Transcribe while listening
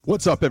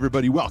What's up,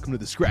 everybody? Welcome to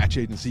the Scratch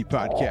Agency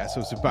podcast,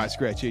 hosted by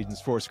Scratch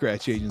Agents for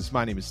Scratch Agents.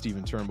 My name is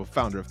Stephen Turnbull,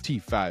 founder of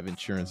T5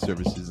 Insurance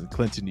Services in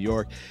Clinton, New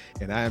York,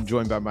 and I am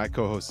joined by my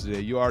co-host today.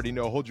 You already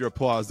know, hold your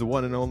applause, the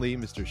one and only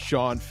Mr.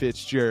 Sean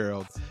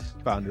Fitzgerald,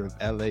 founder of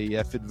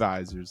LAF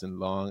Advisors in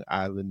Long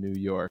Island, New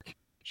York.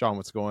 Sean,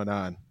 what's going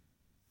on?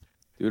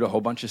 Dude, a whole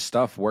bunch of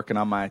stuff. Working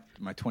on my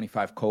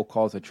 25 cold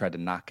calls. I tried to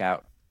knock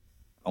out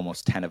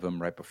almost 10 of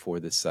them right before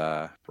this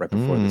call.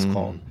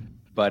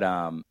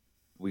 But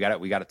we got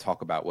to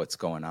talk about what's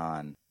going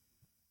on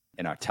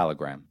in our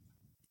Telegram.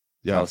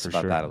 Yeah, Tell us for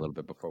about sure. that a little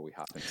bit before we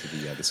hop into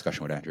the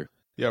discussion with Andrew.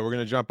 Yeah, we're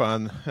going to jump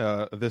on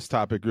this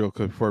topic real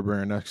quick before we bring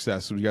our next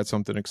guest. So we got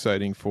something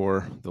exciting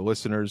for the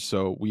listeners.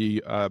 So we,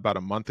 about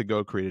a month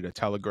ago, created a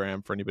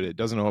Telegram. For anybody that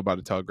doesn't know about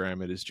a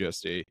Telegram, it is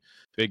just a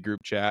big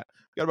group chat.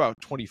 We got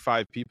about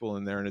 25 people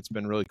in there, and it's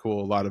been really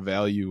cool. A lot of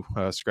value,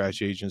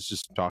 Scratch Agents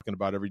just talking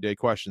about everyday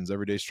questions,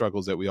 everyday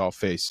struggles that we all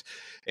face.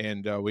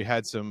 And we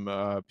had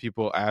some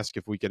people ask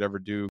if we could ever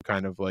do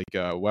kind of like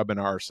a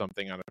webinar or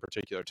something on a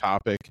particular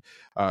topic.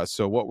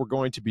 So what we're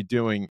going to be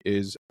doing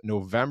is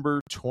November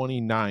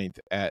 29th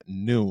at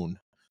noon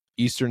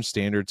Eastern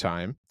Standard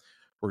Time.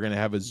 We're going to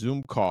have a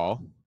Zoom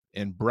call,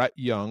 and Brett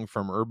Young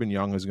from Urban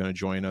Young is going to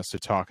join us to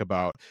talk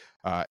about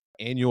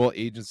annual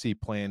agency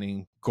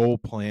planning, goal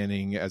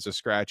planning as a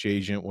Scratch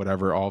agent,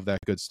 whatever, all of that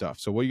good stuff.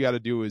 So what you got to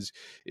do is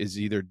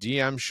either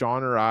DM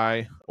Sean or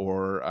I,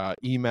 or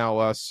email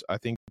us. I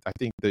think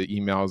the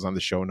email is on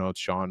the show notes.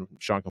 Sean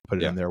can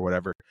put it in there,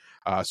 whatever,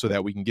 so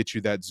that we can get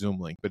you that Zoom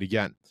link. But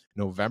again,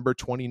 November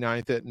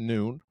 29th at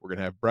noon, we're going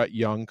to have Brett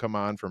Young come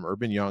on from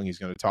Urban Young. He's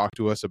going to talk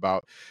to us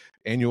about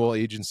annual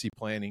agency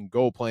planning,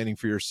 goal planning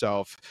for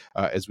yourself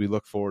as we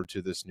look forward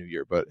to this new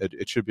year. But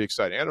it should be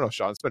exciting. I don't know,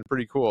 Sean, it's been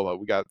pretty cool.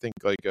 We got, I think,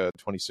 like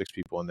 26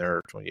 people in there,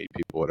 or 28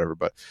 people, whatever,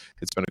 but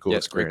it's been a cool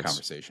experience. Great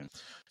conversation.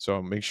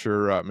 So make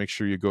sure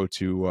you go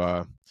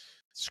to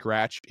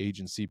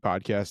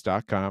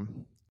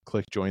scratchagencypodcast.com,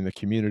 click join the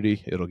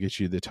community. It'll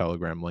get you the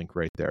Telegram link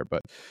right there.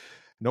 But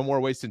no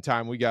more wasting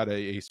time. We got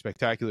a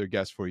spectacular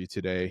guest for you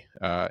today,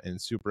 and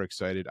super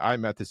excited. I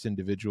met this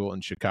individual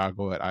in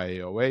Chicago at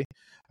IAOA.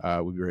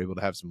 We were able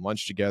to have some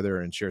lunch together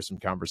and share some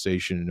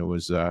conversation, and it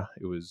was a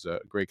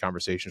great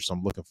conversation. So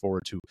I'm looking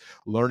forward to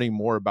learning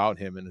more about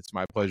him, and it's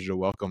my pleasure to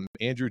welcome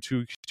Andrew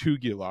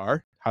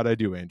Tuquilar. How'd I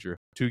do, Andrew?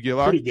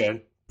 Tuquilar? Pretty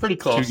good. Pretty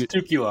close.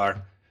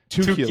 Tuquilar.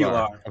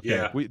 Tuquilar. Okay.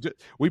 Yeah.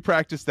 We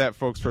practiced that,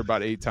 folks, for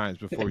about 8 times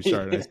before we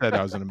started. I said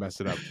I was going to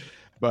mess it up.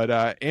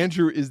 But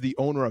Andrew is the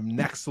owner of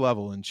Next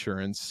Level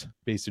Insurance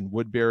based in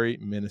Woodbury,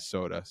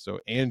 Minnesota. So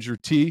Andrew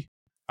T.,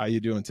 how you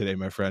doing today,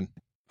 my friend?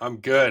 I'm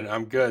good.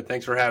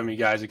 Thanks for having me,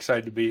 guys.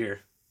 Excited to be here.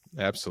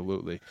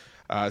 Absolutely.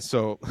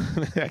 So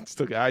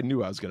I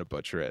knew I was going to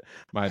butcher it.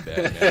 My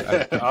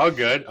bad, man. All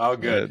good.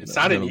 It's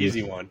not an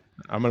easy one.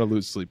 I'm going to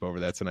lose sleep over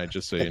that tonight,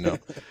 just so you know.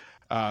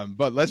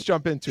 But let's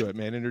jump into it,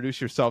 man. Introduce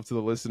yourself to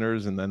the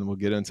listeners, and then we'll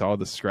get into all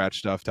the Scratch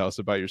stuff. Tell us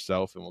about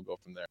yourself, and we'll go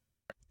from there.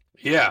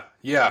 Yeah.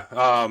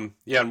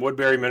 In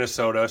Woodbury,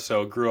 Minnesota.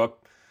 So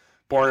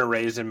born and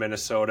raised in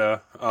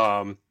Minnesota.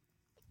 I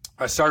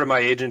started my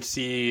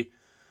agency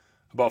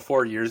about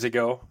 4 years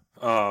ago.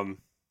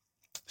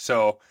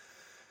 So,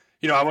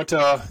 I went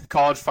to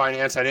college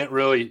finance. I didn't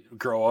really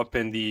grow up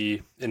in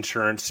the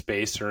insurance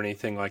space or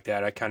anything like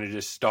that. I kind of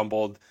just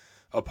stumbled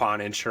upon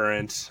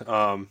insurance.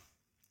 There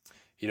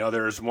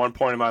was one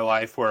point in my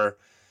life where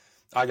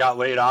I got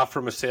laid off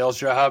from a sales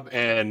job,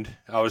 and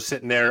I was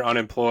sitting there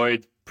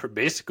unemployed,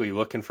 basically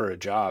looking for a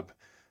job.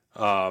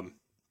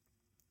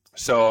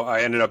 So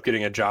I ended up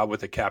getting a job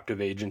with a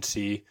captive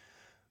agency,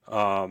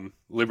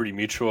 Liberty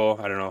Mutual.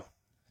 I don't know.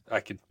 I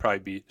could probably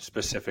be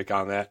specific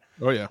on that.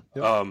 Oh yeah.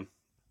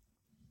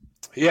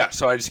 Yep.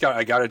 So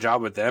I got a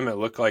job with them. It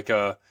looked like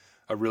a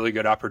really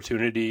good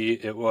opportunity.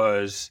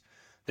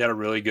 They had a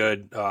really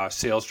good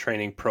sales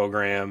training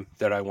program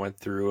that I went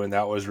through, and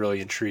that was really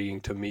intriguing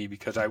to me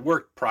because I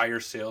worked prior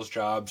sales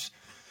jobs,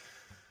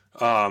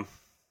 and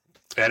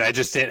I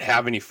just didn't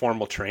have any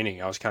formal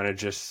training. I was kind of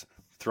just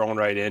thrown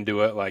right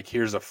into it. Like,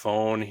 here's a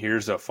phone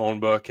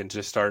book, and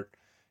just start,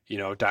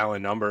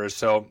 dialing numbers.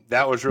 So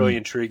that was really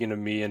intriguing to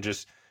me, and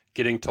just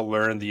getting to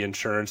learn the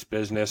insurance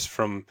business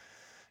from,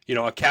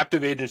 a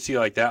captive agency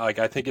like that. Like,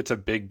 I think it's a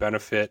big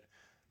benefit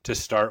to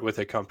start with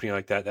a company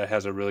like that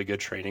has a really good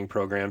training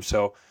program.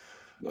 So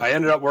I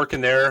ended up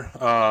working there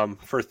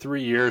for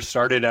 3 years,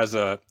 started as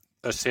a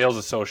sales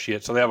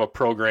associate. So they have a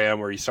program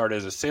where you start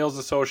as a sales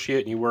associate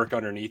and you work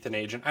underneath an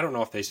agent. I don't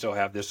know if they still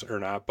have this or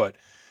not, but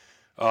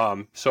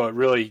so it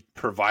really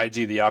provides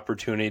you the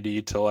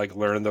opportunity to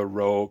learn the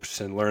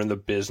ropes and learn the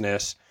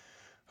business.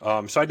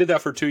 So I did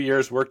that for 2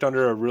 years, worked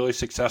under a really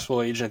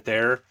successful agent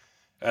there,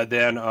 and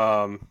then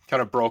kind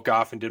of broke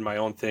off and did my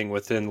own thing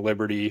within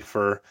Liberty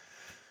for,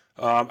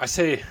 I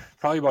say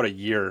probably about a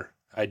year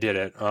I did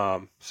it.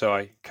 So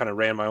I kind of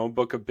ran my own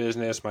book of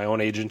business, my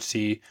own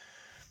agency.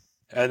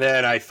 And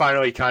then I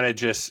finally kind of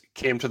just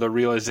came to the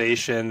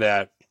realization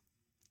that,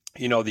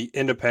 the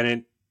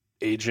independent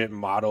agent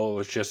model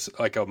was just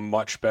like a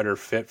much better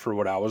fit for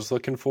what I was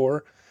looking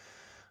for.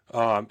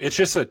 It's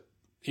just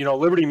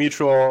Liberty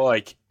Mutual,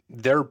 like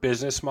their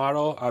business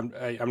model,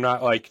 I'm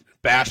not like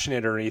bashing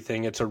it or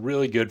anything. It's a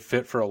really good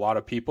fit for a lot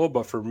of people,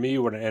 but for me,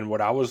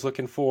 what I was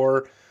looking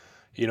for,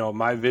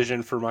 my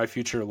vision for my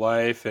future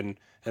life and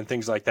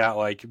things like that,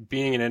 like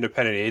being an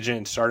independent agent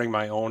and starting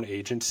my own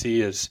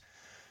agency it's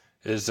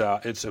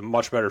a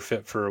much better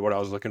fit for what I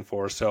was looking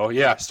for. So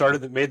yeah,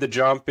 made the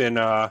jump in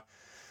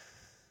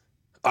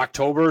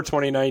October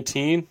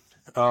 2019.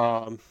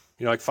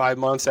 Like 5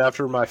 months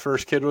after my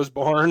first kid was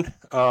born.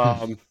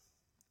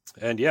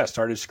 And yeah,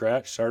 started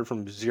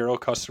from 0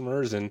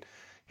 customers, and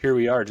here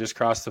we are, just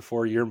crossed the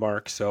 4-year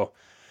mark. So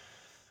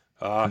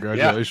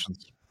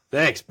congratulations. Yeah.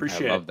 Thanks.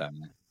 Appreciate it. I love that,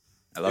 man.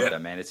 I love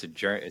that, man. It's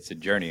a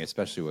journey,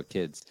 especially with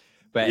kids.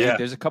 But Hank,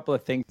 there's a couple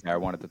of things there I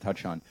wanted to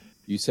touch on.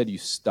 You said you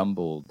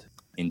stumbled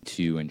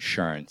into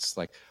insurance.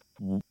 Like,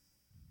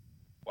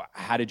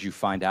 how did you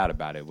find out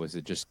about it? Was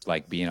it just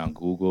like being on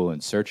Google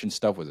and searching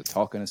stuff? Was it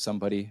talking to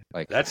somebody?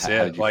 Like, that's how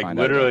it. did you Like find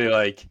literally, out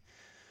like,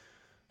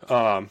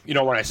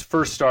 when I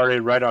first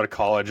started right out of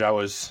college, I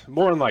was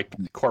more in like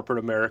corporate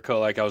America.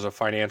 Like I was a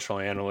financial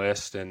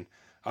analyst and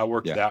I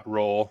worked that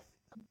role.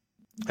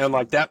 And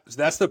like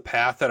that's the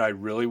path that I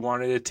really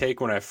wanted to take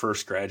when I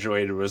first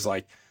graduated, was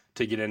like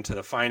to get into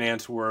the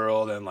finance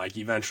world and like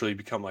eventually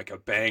become like a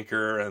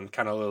banker and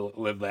kind of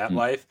live that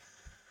life.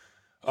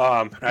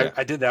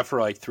 I did that for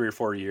like 3 or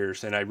 4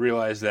 years, and I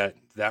realized that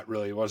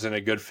really wasn't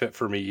a good fit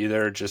for me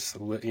either. Just,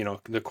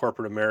 the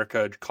corporate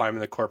America, climbing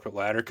the corporate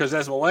ladder. Because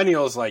as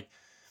millennials, like,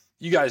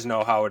 you guys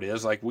know how it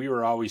is. Like, we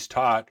were always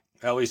taught,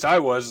 at least I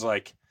was,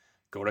 like,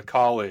 go to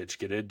college,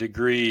 get a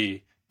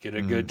degree, get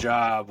a good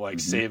job, like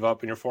save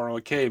up in your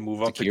 401k,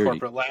 move up the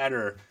corporate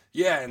ladder.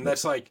 Yeah, and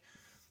that's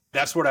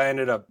what I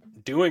ended up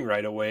doing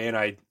right away.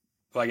 And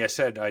like I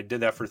said, I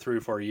did that for 3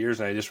 or 4 years,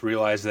 and I just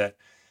realized that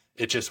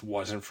it just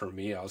wasn't for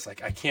me. I was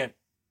like, I can't,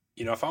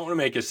 if I want to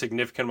make a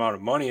significant amount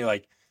of money,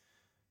 like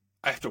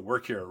I have to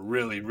work here a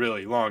really,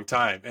 really long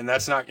time. And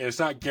it's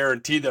not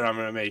guaranteed that I'm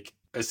going to make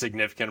a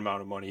significant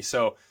amount of money.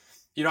 So,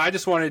 I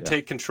just wanted to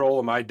take control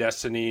of my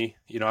destiny.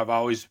 I've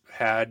always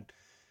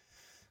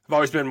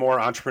been more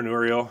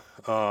entrepreneurial.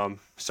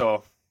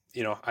 So,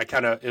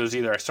 it was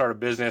either I start a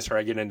business or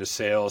I get into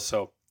sales.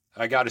 So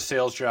I got a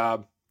sales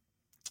job,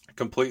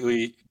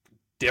 completely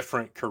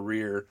different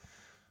career.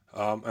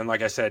 And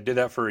like I said, did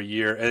that for a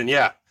year. And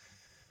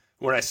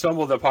when I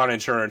stumbled upon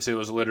insurance, it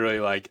was literally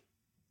like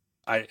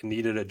I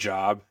needed a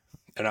job.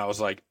 And I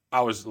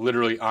was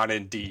literally on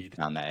Indeed,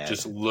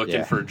 just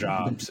looking for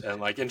jobs.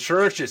 And like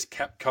insurance just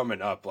kept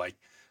coming up. Like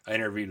I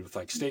interviewed with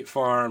like State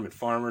Farm and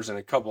Farmers and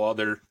a couple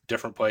other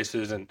different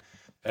places, and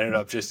ended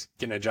up just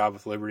getting a job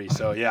with Liberty.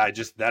 So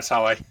that's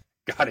how I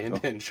got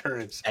into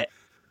insurance.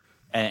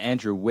 And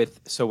Andrew,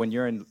 when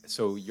you're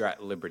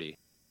at Liberty,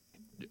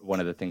 one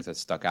of the things that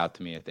stuck out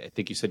to me, I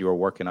think you said you were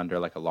working under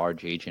like a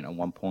large agent at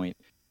one point,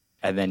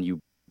 and then you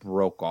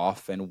broke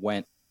off and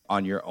went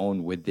on your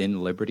own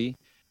within Liberty.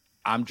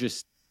 I'm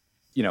just,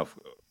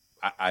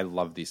 I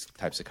love these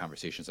types of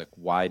conversations. Like,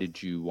 why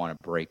did you want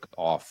to break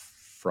off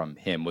from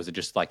him? Was it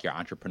just like your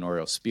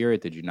entrepreneurial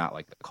spirit? Did you not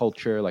like the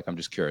culture? Like, I'm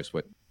just curious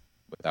what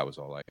that was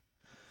all like.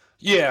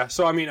 Yeah.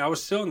 So, I mean, I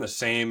was still in the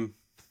same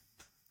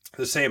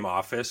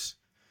office.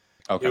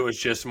 Okay. It was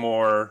just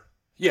more,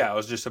 it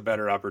was just a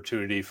better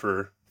opportunity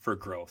for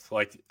growth.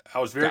 Like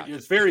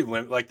it's very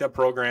limited, like that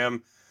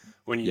program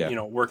when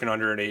you, working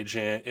under an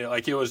agent,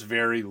 it was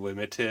very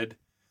limited.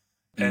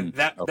 And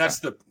that's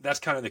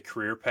kind of the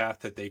career path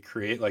that they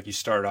create. Like you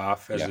start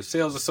off as a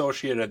sales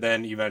associate, and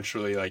then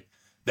eventually like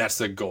that's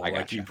the goal.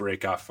 Like you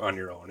break off on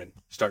your own and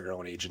start your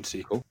own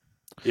agency. Cool.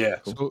 Yeah.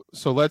 Cool.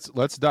 So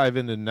let's dive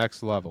into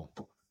next level.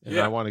 And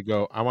I want to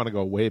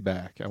go way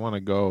back. I want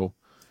to go,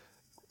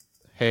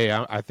 hey,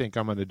 I think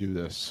I'm going to do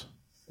this.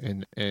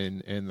 In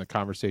the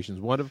conversations,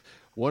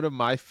 one of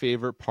my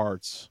favorite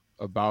parts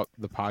about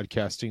the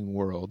podcasting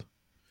world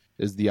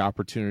is the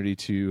opportunity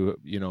to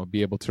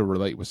be able to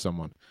relate with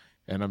someone.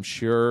 And I'm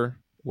sure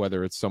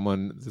whether it's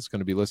someone that's going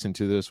to be listening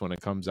to this when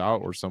it comes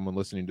out, or someone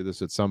listening to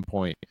this at some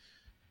point,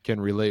 can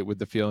relate with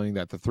the feeling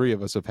that the three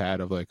of us have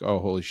had of like, oh,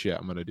 holy shit,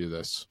 I'm going to do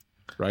this,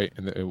 right?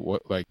 And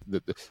like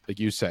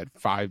you said,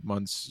 5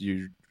 months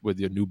with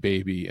your new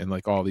baby and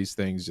like all these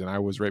things, and I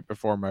was right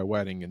before my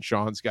wedding, and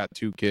Sean's got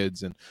 2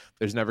 kids, and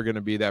there's never going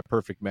to be that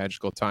perfect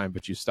magical time,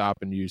 but you stop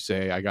and you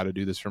say, I got to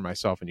do this for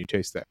myself, and you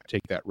take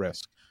that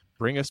risk.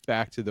 Bring us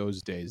back to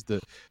those days,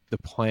 the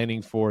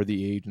planning for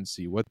the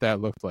agency, what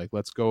that looked like.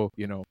 Let's go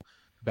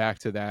back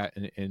to that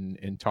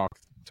and talk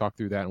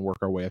through that and work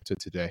our way up to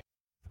today.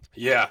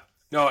 Yeah,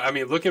 no, I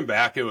mean, looking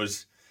back, it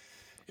was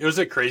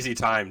a crazy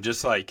time.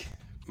 Just like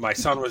my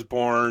son was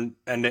born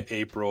end of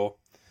April.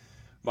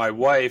 My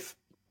wife,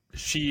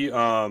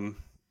 her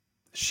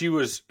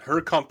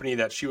company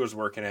that she was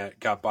working at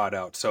got bought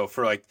out. So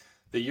for like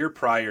the year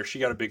prior, she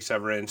got a big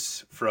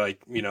severance for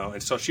like,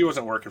 and so she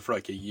wasn't working for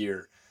like a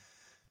year.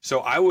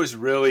 So I was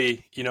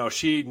really,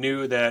 she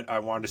knew that I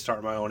wanted to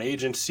start my own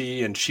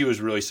agency, and she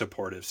was really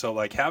supportive. So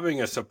like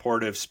having a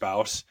supportive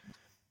spouse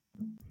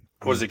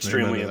was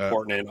extremely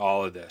important in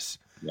all of this.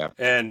 Yeah.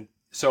 And,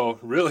 So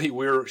really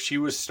she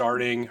was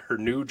starting her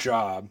new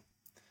job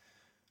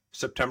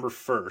September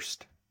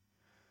 1st.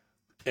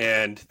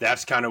 And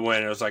that's kind of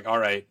when it was like, all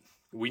right,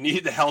 we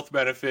need the health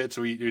benefits.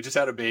 We just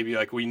had a baby.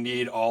 Like, we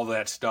need all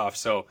that stuff.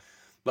 So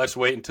let's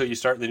wait until you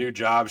start the new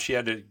job. She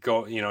had to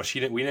go, we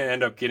didn't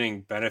end up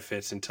getting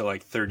benefits until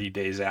like 30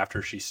 days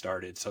after she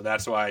started. So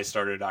that's why I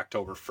started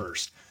October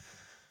 1st.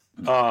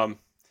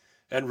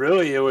 And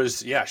really it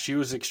was, she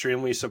was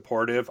extremely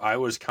supportive. I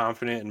was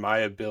confident in my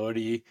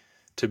ability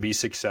to be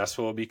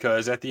successful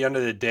because at the end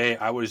of the day,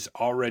 I was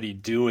already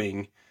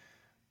doing,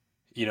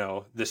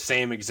 the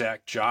same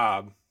exact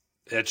job.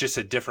 It's just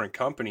a different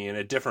company and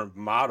a different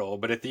model.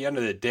 But at the end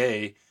of the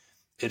day,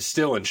 it's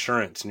still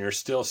insurance and you're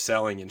still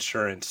selling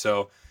insurance.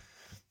 So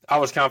I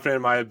was confident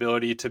in my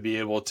ability to be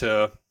able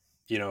to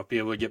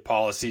get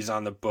policies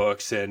on the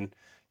books and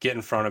get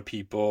in front of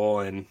people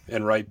and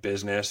write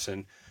business.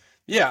 And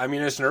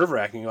it's nerve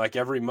wracking. Like,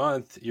 every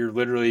month you're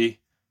literally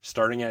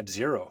starting at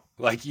zero.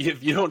 Like,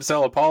 if you don't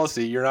sell a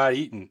policy, you're not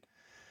eating.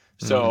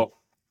 So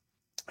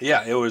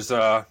it was,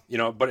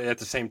 but at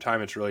the same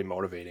time, it's really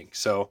motivating.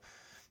 So,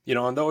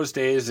 in those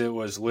days, it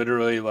was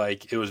literally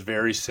like, it was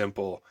very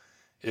simple.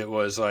 It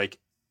was like,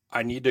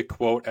 I need to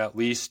quote at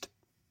least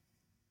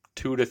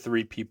 2 to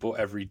 3 people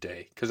every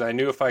day. Because I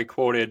knew if I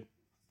quoted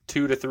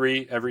 2 to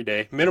 3 every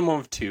day, minimum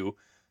of 2,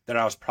 then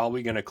I was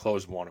probably going to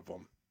close one of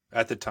them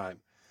at the time.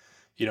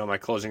 My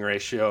closing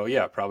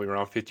ratio, probably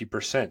around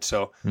 50%.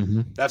 So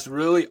that's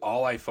really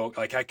all I focused.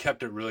 Like, I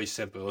kept it really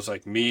simple. It was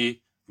like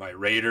me, my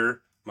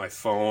radar, my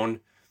phone,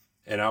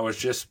 and I was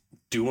just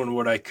doing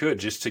what I could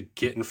just to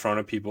get in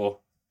front of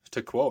people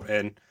to quote.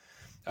 And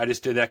I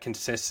just did that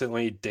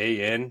consistently,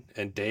 day in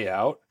and day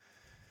out.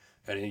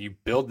 And you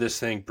build this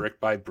thing brick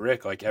by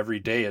brick. Like, every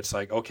day it's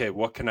like, okay,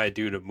 what can I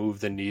do to move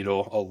the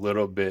needle a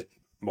little bit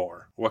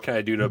more? What can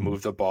I do to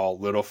move the ball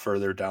a little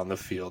further down the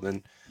field?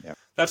 And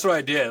that's what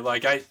I did.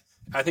 Like,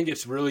 I think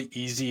it's really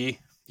easy,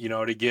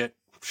 to get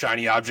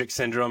shiny object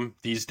syndrome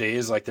these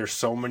days. Like, there's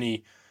so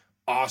many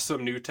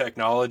awesome new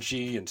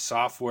technology and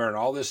software and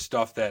all this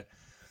stuff that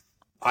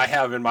I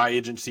have in my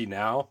agency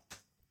now.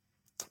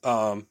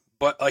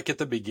 But like, at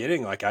the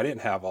beginning, like, I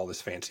didn't have all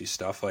this fancy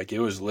stuff. Like, it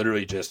was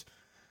literally just,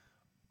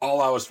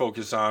 all I was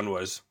focused on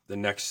was the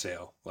next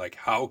sale. Like,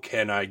 how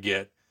can I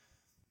get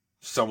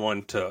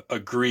someone to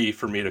agree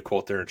for me to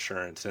quote their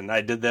insurance? And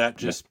I did that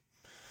just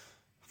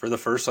for the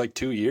first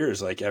 2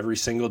 years, like, every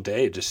single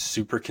day, just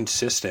super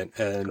consistent.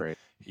 And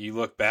you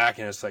look back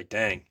and it's like,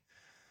 dang,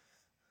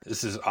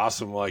 this is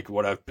awesome. Like,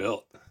 what I've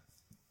built.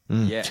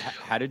 Yeah.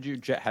 How did you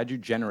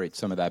generate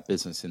some of that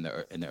business in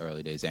the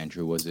early days,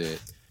 Andrew? Was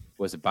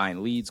it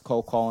buying leads,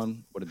 cold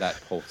calling? What did that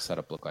whole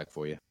setup look like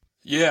for you?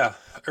 Yeah.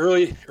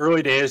 Early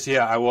days.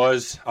 Yeah. I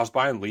was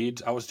buying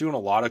leads. I was doing a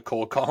lot of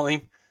cold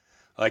calling.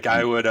 Like,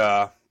 I would,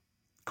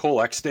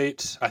 collect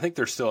states. I think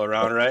they're still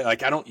around, right?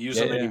 Like, I don't use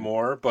them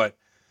anymore, but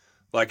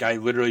like, I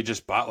literally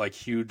just bought like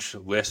huge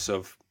lists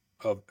of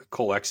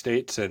collect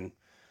states, and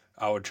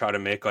I would try to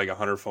make like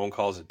 100 phone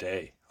calls a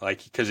day.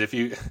 Like, because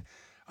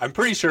I'm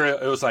pretty sure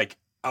it was like,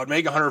 I would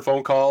make 100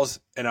 phone calls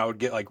and I would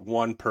get like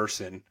one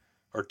person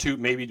or two,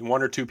 maybe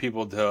 1 or 2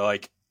 people to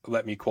like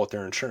let me quote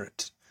their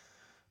insurance.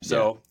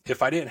 So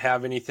if I didn't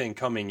have anything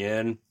coming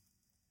in,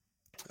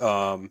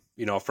 from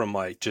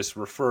like just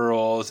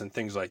referrals and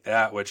things like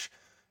that, which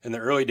in the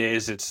early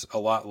days, it's a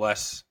lot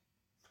less,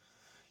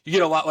 you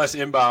get a lot less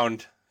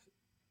inbound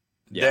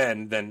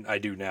then than I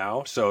do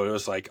now. So it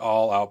was like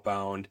all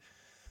outbound,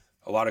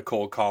 a lot of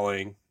cold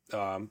calling,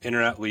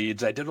 internet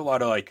leads. I did a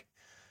lot of like,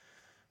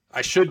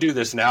 I should do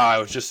this now. I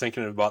was just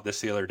thinking about this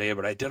the other day,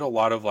 but I did a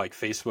lot of like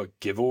Facebook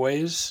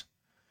giveaways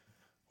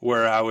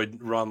where I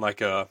would run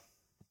like a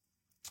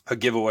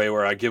giveaway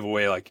where I give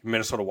away like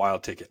Minnesota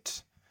Wild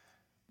tickets,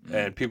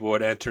 and people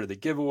would enter the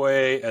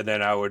giveaway, and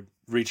then I would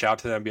reach out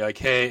to them and be like,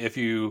 hey, if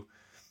you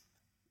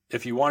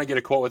want to get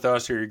a quote with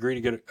us, or you agree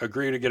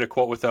to get a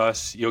quote with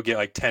us, you'll get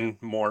like 10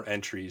 more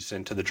entries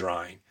into the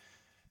drawing.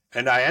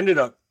 And I ended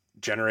up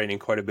generating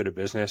quite a bit of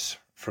business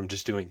from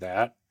just doing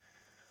that.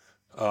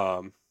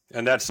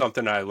 And that's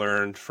something I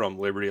learned from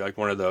Liberty, like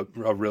a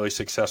really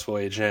successful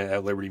agent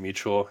at Liberty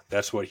Mutual.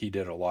 That's what he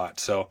did a lot.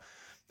 So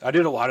I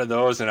did a lot of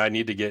those, and I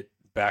need to get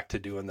back to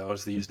doing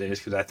those these days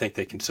because I think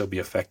they can still be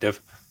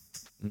effective.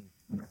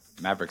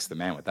 Maverick's the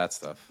man with that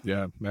stuff.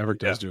 Yeah, Maverick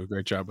does do a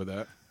great job with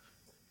that.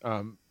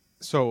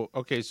 So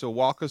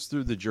walk us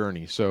through the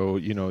journey. So,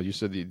 you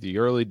said the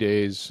early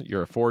days,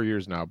 you're at 4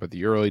 years now, but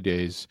the early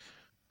days,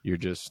 you're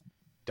just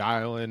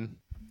dialing,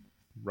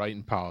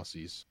 writing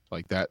policies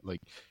like that,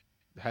 like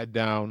head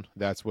down.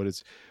 That's what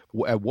it's,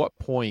 at what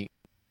point,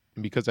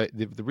 because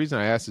the reason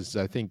I ask this is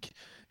I think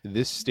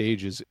this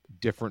stage is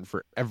different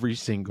for every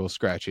single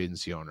scratch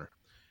agency owner.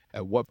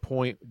 At what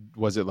point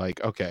was it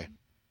like, okay,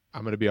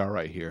 I'm going to be all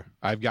right here.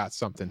 I've got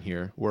something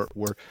here where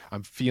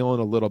I'm feeling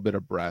a little bit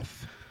of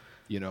breath.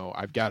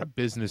 I've got a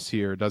business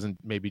here. It doesn't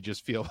maybe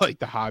just feel like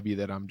the hobby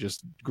that I'm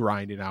just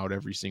grinding out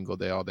every single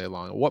day, all day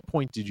long. At what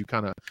point did you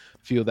kind of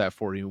feel that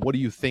for you? What do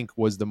you think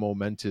was the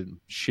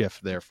momentum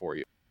shift there for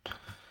you?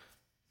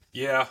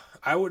 Yeah,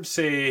 I would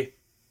say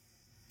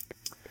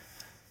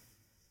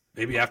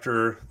maybe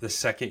after the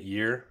second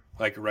year,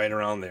 like right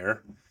around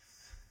there.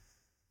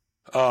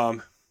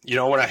 When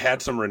I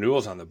had some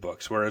renewals on the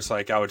books where it's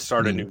like I would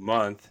start a new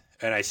month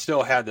and I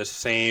still had the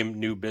same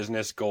new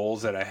business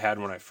goals that I had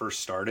when I first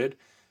started,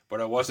 but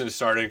I wasn't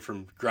starting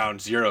from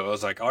ground zero. I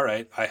was like, all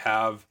right, I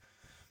have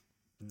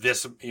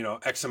this,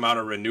 X amount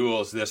of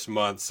renewals this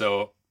month.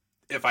 So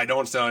if I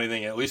don't sell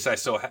anything, at least I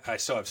still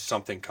have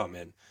something come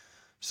in.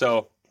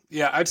 So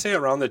yeah, I'd say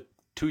around the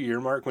 2-year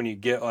mark, when you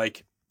get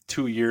like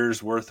 2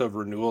 years worth of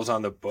renewals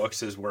on the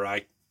books, is where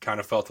I kind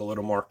of felt a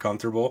little more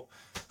comfortable.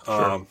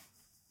 Sure.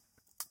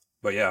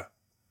 But yeah.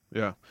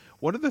 Yeah.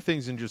 One of the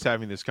things in just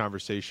having this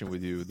conversation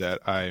with you that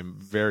I'm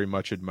very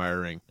much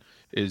admiring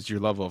is your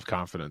level of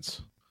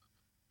confidence.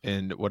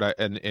 And what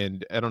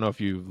and I don't know if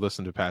you've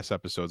listened to past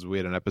episodes. We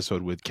had an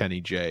episode with Kenny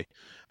J,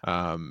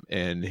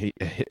 and he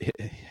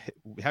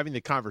having the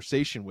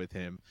conversation with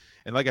him.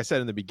 And like I said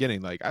in the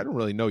beginning, like, I don't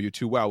really know you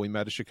too well. We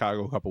met in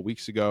Chicago a couple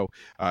weeks ago.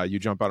 You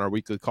jump on our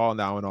weekly call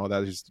now, and all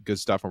that is good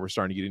stuff. And we're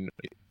starting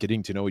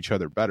getting to know each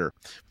other better.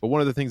 But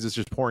one of the things that's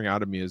just pouring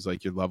out of me is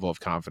like your level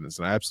of confidence,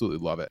 and I absolutely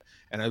love it.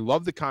 And I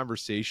love the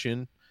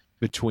conversation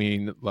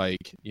between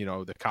like,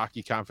 the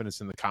cocky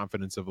confidence and the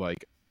confidence of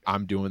like,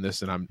 I'm doing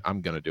this and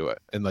I'm going to do it.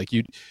 And like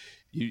you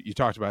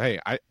talked about, hey,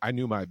 I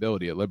knew my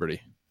ability at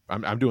Liberty.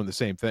 I'm doing the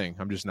same thing.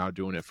 I'm just now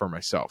doing it for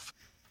myself.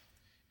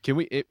 Can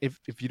we,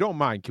 if you don't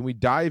mind, can we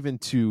dive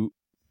into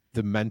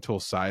the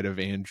mental side of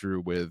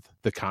Andrew with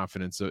the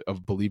confidence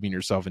of believing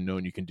yourself and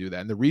knowing you can do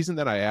that? And the reason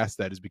that I ask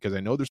that is because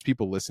I know there's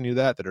people listening to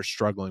that are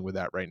struggling with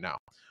that right now,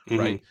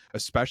 right?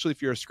 Especially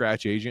if you're a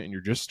scratch agent and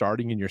you're just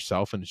starting in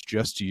yourself and it's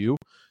just you.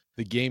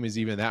 The game is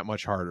even that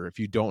much harder if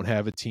you don't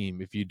have a team,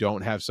 if you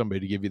don't have somebody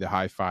to give you the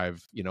high five,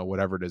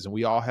 whatever it is. And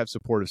we all have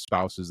supportive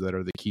spouses that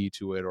are the key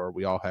to it, or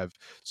we all have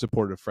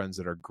supportive friends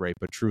that are great,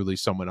 but truly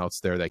someone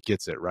else there that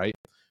gets it, right?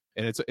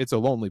 And it's a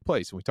lonely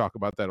place. And we talk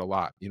about that a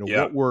lot.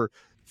 What were,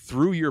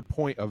 through your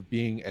point of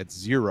being at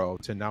 0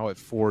 to now at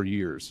 4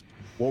 years,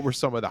 what were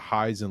some of the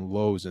highs and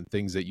lows and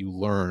things that you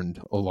learned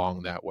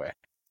along that way?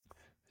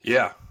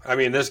 Yeah. I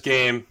mean, this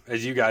game,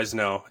 as you guys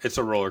know, it's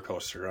a roller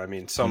coaster. I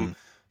mean,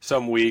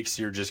 some weeks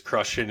you're just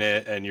crushing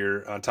it and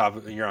you're on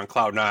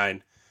cloud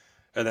 9.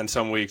 And then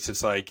some weeks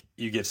it's like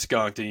you get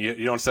skunked and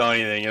you don't sell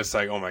anything. It's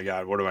like, oh my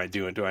God, what am I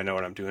doing? Do I know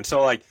what I'm doing?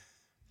 So like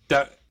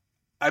that,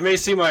 I may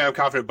seem like I'm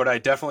confident, but I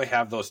definitely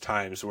have those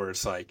times where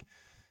it's like,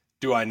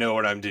 do I know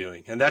what I'm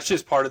doing? And that's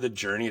just part of the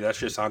journey. That's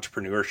just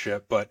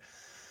entrepreneurship. But,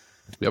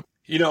 yep.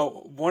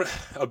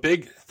 A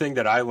big thing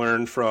that I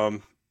learned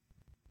from,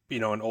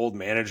 an old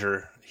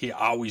manager, he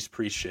always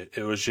preached it.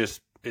 It was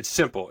just, it's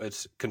simple.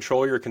 It's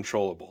control your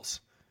controllables.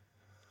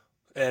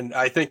 And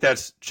I think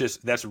that's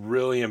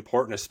really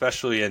important,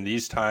 especially in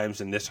these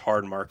times, in this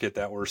hard market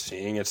that we're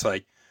seeing. It's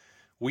like,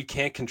 we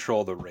can't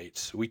control the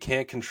rates. We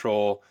can't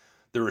control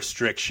the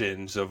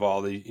restrictions of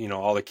all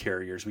the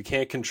carriers. We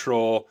can't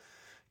control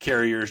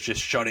carriers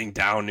just shutting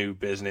down new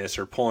business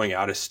or pulling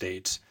out of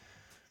states.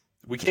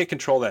 We can't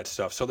control that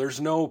stuff. So there's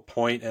no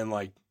point in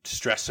like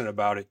stressing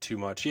about it too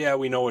much. Yeah,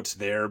 we know it's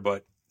there,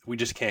 but we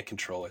just can't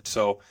control it.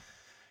 So,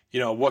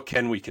 what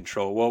can we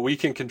control? Well, we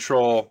can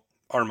control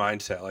our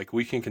mindset. Like,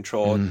 we can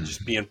control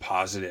just being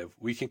positive.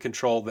 We can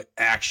control the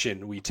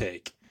action we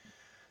take,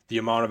 the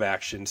amount of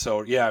action.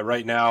 So yeah,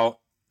 right now,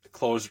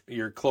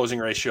 your closing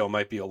ratio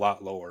might be a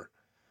lot lower.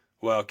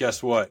 Well,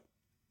 guess what?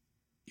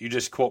 You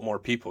just quote more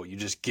people. You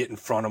just get in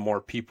front of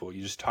more people.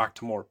 You just talk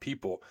to more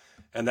people.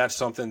 And that's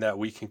something that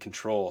we can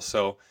control.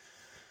 So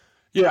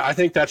yeah, I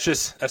think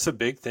that's a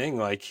big thing.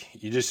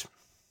 Like, you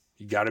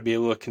got to be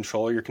able to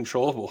control your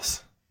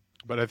controllables.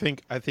 But I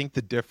think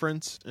the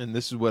difference, and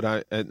this is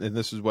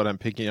what I'm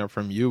picking up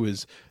from you,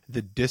 is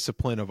the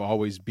discipline of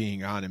always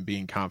being on and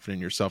being confident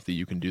in yourself that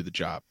you can do the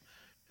job.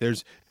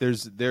 There's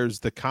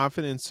the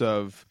confidence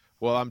of,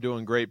 well, I'm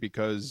doing great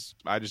because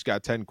I just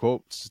got 10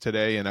 quotes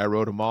today and I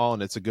wrote them all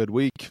and it's a good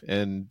week.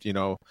 And,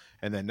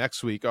 and then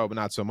next week, oh, but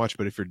not so much.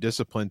 But if you're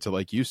disciplined to,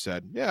 like you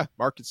said, yeah,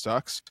 market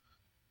sucks.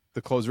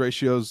 The close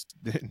ratio's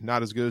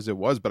not as good as it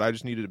was, but I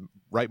just needed to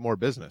write more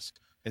business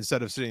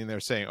instead of sitting there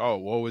saying, oh,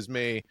 woe is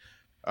me.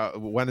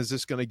 When is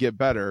this going to get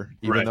better?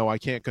 Even though I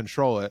can't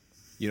control it,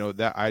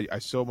 that I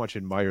so much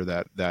admire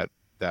that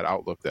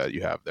outlook that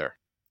you have there.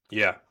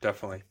 Yeah,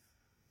 definitely.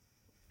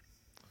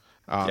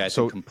 I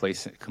think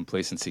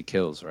complacency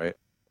kills, right?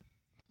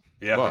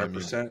 Yeah,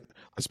 100%. I mean,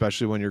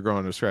 especially when you're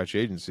growing a scratch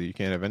agency, you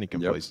can't have any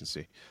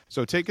complacency. Yep.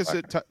 So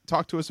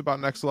talk to us about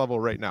Next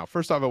Level right now.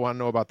 First off, I want to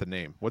know about the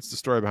name. What's the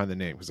story behind the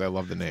name? Because I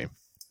love the name.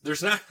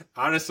 There's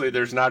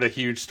not a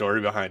huge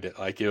story behind it.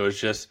 Like, it was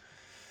just,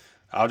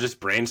 I was just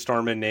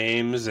brainstorming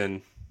names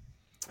and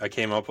I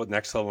came up with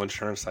Next Level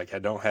Insurance. Like, I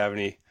don't have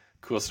any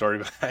cool story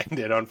behind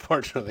it,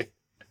 unfortunately.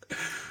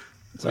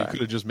 So you could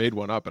have just made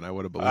one up and I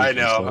would have believed. I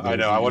know.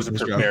 I wasn't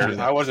prepared.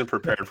 I wasn't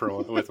prepared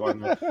with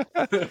one.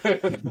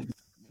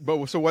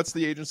 But so what's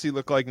the agency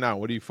look like now?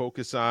 What do you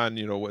focus on?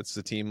 What's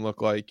the team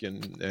look like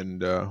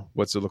and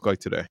what's it look like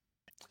today?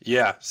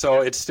 Yeah.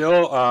 So it's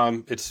still,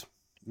 it's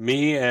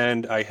me,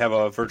 and I have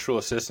a virtual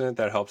assistant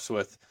that helps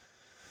with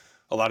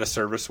a lot of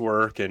service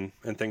work and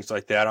things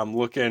like that.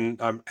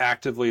 I'm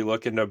actively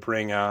looking to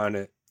bring on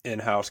an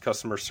in-house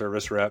customer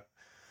service rep.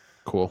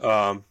 Cool.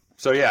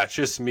 So yeah, it's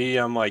just me.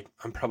 I'm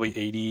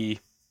probably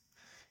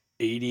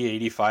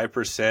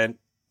 85%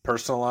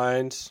 personal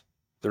lines,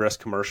 the rest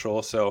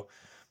commercial. So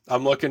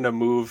I'm looking to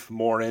move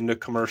more into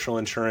commercial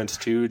insurance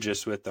too,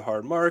 just with the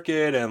hard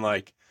market. And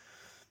like,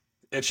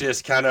 it's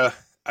just kind of,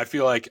 I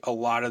feel like a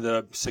lot of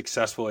the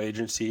successful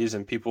agencies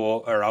and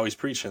people are always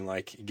preaching,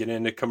 like, get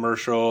into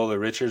commercial, the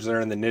riches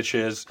are in the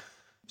niches.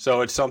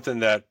 So it's something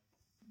that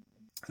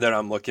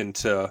I'm looking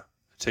to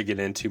get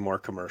into more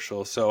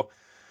commercial. So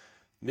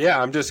yeah,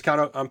 I'm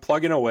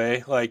plugging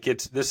away. Like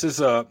this is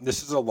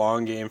a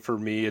long game for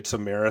me. It's a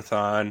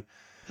marathon.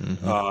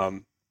 Mm-hmm.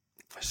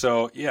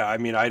 So yeah, I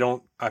mean,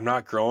 I'm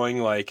not growing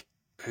like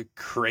a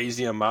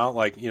crazy amount.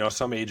 Like,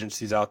 some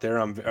agencies out there,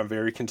 I'm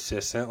very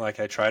consistent. Like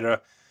I try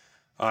to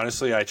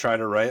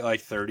write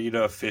like $30,000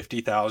 to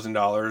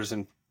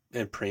 $50,000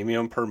 in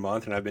premium per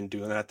month. And I've been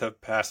doing that the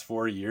past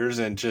 4 years,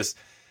 and It's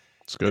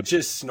good. it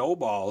just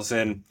snowballs.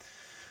 And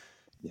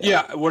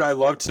yeah, would I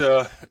love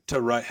to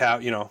write,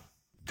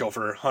 go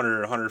for $100,000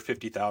 or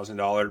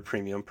 $150,000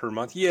 premium per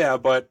month? Yeah.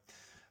 But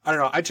I don't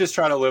know. I just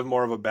try to live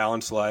more of a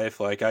balanced life.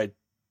 Like I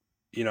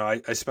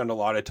spend a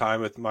lot of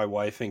time with my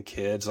wife and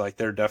kids. Like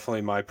they're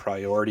definitely my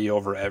priority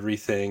over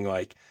everything.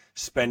 Like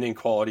spending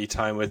quality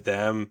time with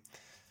them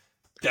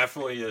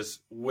definitely is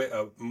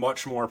a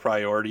much more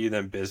priority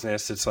than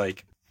business. It's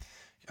like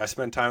I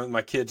spend time with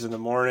my kids in the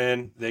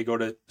morning. They go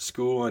to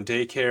school and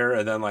daycare,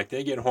 and then like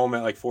they get home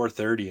at like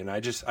 4:30, and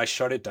I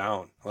shut it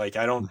down. Like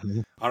I don't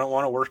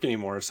want to work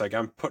anymore. It's like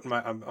I'm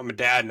a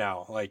dad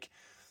now. Like,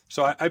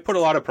 so I put a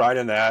lot of pride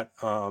in that.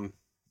 And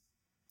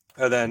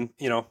then,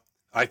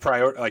 I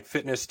prioritize like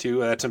fitness too.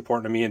 That's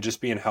important to me, and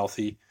just being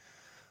healthy.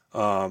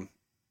 I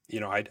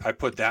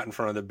put that in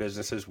front of the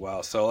business as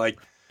well. So like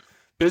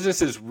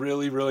business is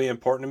really, really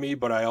important to me,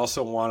 but I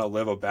also want to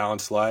live a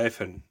balanced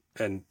life and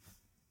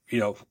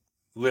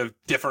live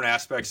different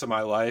aspects of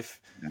my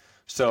life.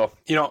 So,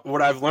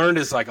 what I've learned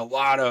is like a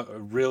lot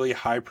of really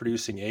high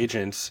producing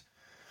agents,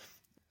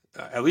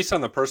 at least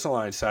on the personal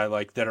line side,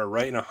 like that are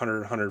writing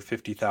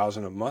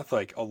 150,000 a month.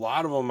 Like a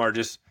lot of them are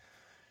just,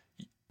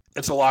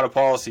 it's a lot of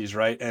policies,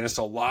 right? And it's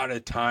a lot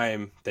of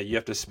time that you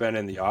have to spend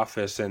in the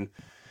office. And,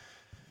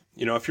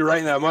 if you're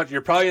writing that much,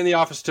 you're probably in the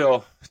office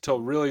till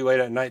really late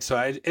at night. So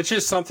it's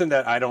just something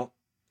that I don't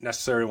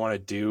necessarily want to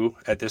do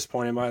at this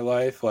point in my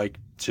life. Like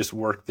just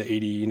work the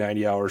 80,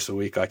 90 hours a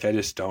week. Like I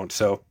just don't.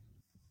 So,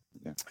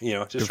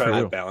 just try to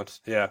have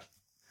balance. Yeah.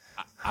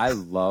 I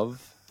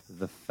love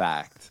the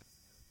fact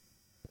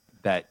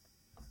that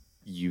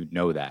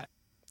that.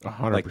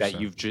 100%. Like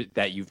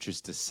that you've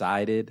just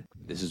decided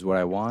this is what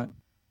I want.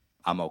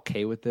 I'm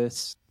okay with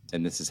this,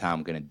 and this is how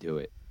I'm going to do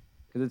it.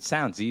 Because it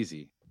sounds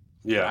easy.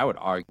 Yeah. But I would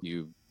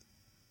argue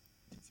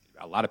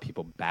a lot of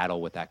people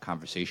battle with that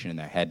conversation in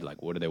their head.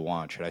 Like, what do they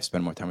want? Should I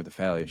spend more time with the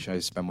family? Should I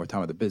spend more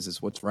time with the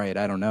business? What's right?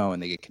 I don't know.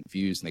 And they get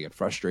confused and they get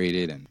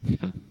frustrated, and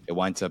it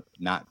winds up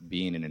not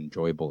being an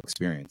enjoyable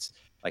experience.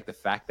 Like the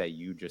fact that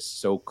you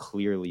just so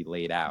clearly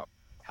laid out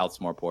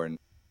health's more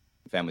important,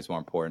 family's more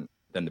important,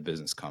 then the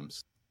business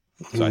comes.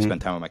 So I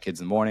spend time with my kids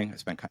in the morning. I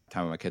spend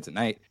time with my kids at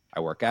night. I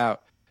work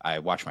out. I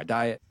watch my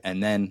diet,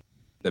 and then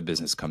the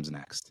business comes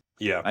next.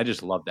 Yeah. I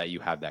just love that you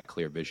have that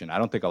clear vision. I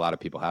don't think a lot of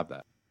people have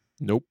that.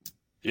 Nope.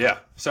 Yeah.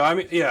 So, I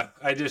mean, yeah,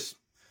 it's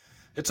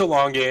a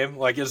long game.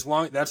 Like that's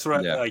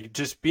what like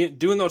just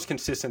doing those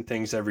consistent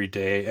things every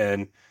day.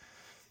 And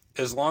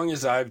as long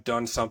as I've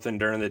done something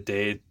during the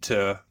day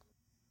to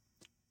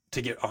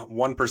get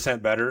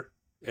 1% better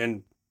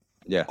in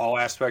all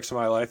aspects of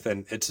my life,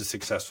 then it's a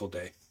successful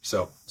day.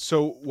 So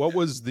what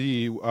was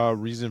the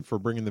reason for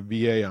bringing the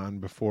VA on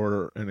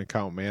before an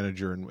account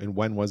manager, and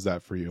when was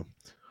that for you?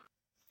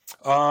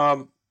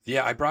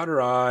 I brought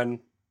her on.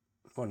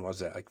 When was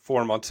that? Like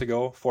 4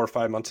 or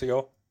 5 months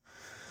ago.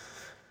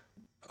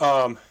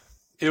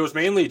 It was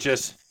mainly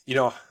just,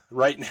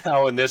 right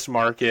now in this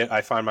market,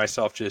 I find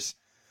myself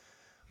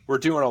we're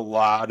doing a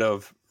lot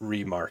of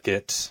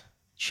remarkets.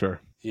 Sure.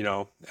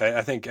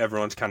 I think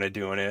everyone's kind of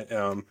doing it.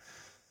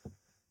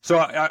 So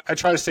I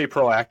try to stay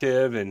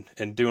proactive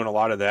and doing a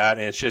lot of that.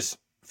 And it's just,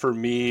 for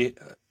me,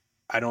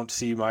 I don't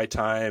see my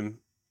time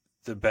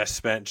the best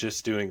spent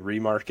just doing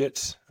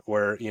remarkets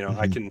where,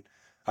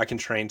 I can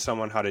train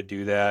someone how to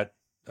do that.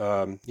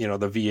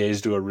 The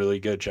VAs do a really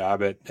good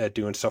job at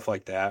doing stuff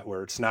like that,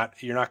 where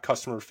you're not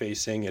customer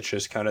facing. It's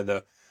just kind of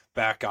the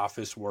back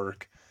office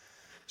work.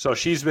 So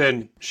she's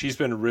been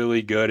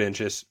really good,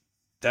 and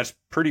that's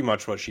pretty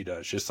much what she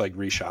does, just like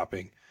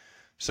reshopping.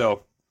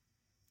 So,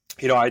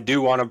 I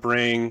do want to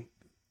bring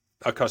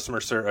an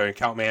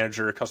account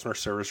manager, a customer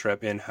service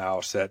rep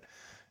in-house that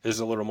is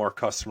a little more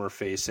customer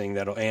facing,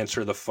 that'll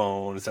answer the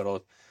phones,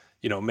 that'll,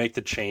 make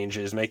the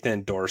changes, make the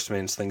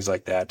endorsements, things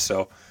like that.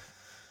 So,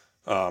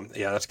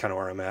 that's kind of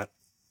where I'm at.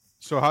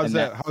 So how's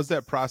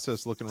that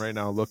process looking right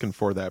now, looking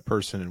for that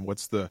person, and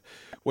what's the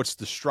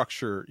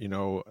structure?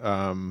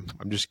 I'm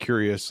just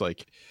curious,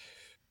 like,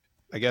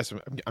 I guess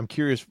I'm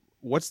curious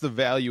what's the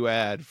value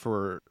add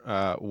for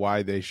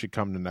why they should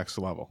come to next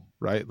level,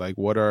 right? Like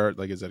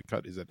is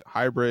it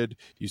hybrid?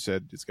 You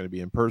said it's going to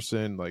be in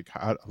person. Like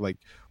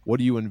what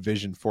do you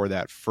envision for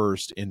that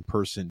first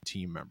in-person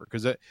team member?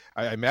 Because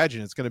I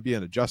imagine it's going to be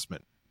an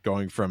adjustment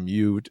going from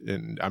you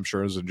and I'm sure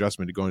it was an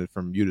adjustment to going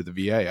from you to the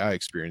VA. I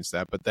experienced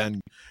that, but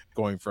then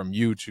going from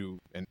you to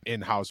an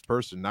in-house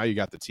person, now you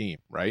got the team,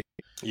 right?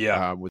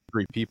 Yeah. With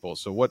 3 people.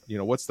 So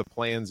what's the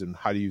plans and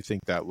how do you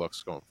think that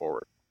looks going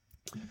forward?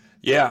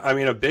 Yeah. I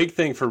mean, a big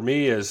thing for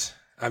me is,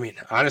 I mean,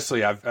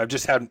 honestly, I've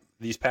just had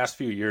these past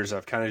few years,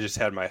 I've kind of just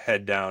had my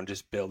head down,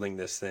 just building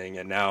this thing.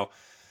 And now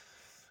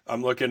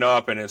I'm looking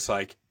up and it's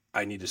like,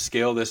 I need to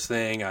scale this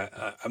thing.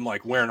 I'm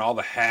like wearing all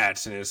the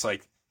hats and it's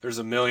like, there's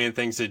a million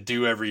things to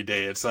do every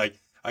day. It's like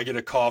I get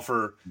a call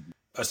for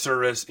a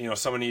service,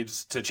 someone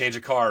needs to change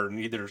a car,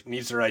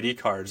 needs their ID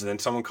cards. And then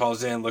someone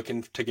calls in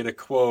looking to get a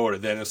quote.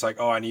 And then it's like,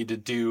 oh, I need to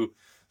do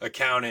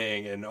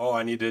accounting and, oh,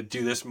 I need to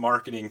do this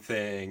marketing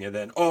thing. And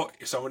then, oh,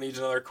 someone needs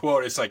another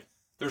quote. It's like,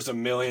 there's a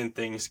million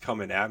things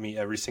coming at me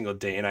every single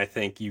day. And I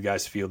think you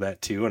guys feel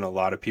that too. And a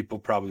lot of people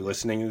probably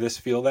listening to this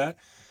feel that.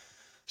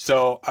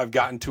 So I've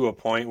gotten to a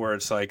point where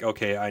it's like,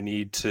 okay, I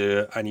need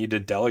to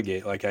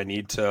delegate. Like I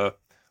need to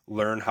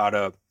learn how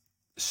to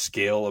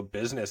scale a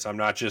business. I'm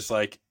not just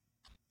like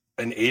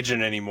an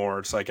agent anymore.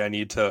 It's like I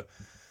need to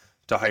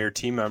hire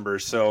team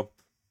members. So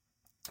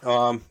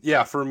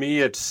yeah, for me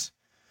it's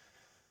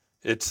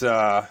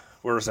where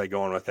was I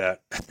going with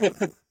that?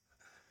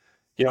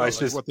 It's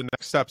just what the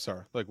next steps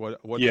are. Like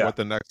what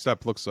the next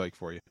step looks like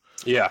for you.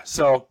 Yeah.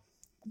 So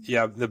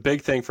yeah, the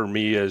big thing for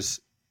me is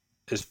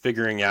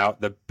figuring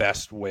out the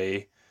best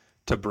way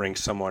to bring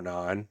someone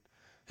on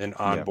and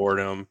onboard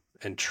them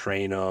and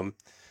train them.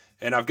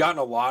 And I've gotten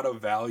a lot of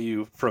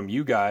value from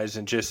you guys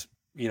and just,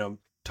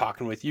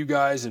 talking with you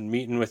guys and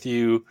meeting with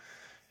you,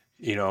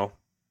 and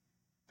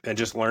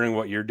just learning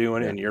what you're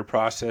doing and your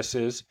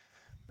processes.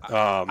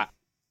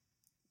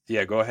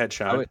 Yeah, go ahead,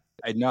 Sean.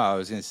 I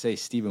was going to say,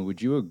 Stephen, would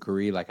you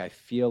agree? Like, I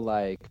feel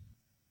like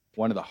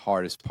one of the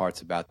hardest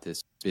parts about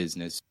this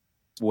business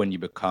when you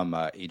become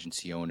an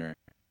agency owner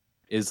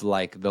is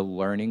like the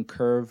learning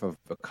curve of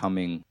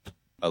becoming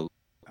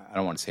I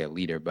don't want to say a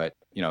leader, but,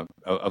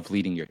 of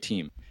leading your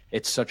team.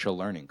 It's such a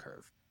learning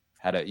curve.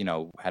 How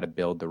to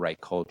build the right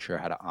culture,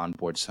 how to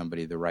onboard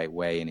somebody the right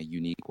way in a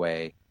unique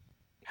way,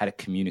 how to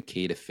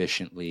communicate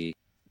efficiently.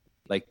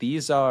 Like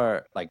these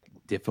are like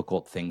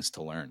difficult things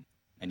to learn,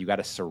 and you got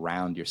to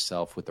surround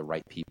yourself with the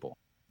right people.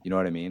 You know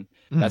what I mean?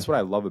 That's what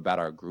I love about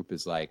our group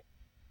is like,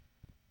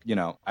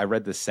 I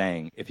read this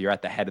saying, if you're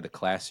at the head of the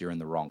class, you're in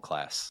the wrong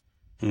class.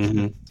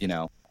 And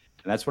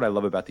that's what I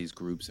love about these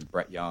groups and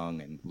Brett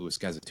Young and Louis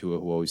Gazatua,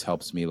 who always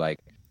helps me. Like,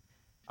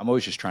 I'm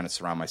always just trying to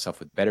surround myself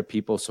with better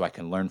people so I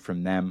can learn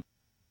from them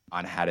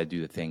on how to do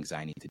the things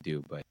I need to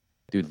do. But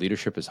dude,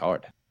 leadership is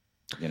hard,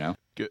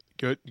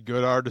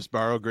 Good artists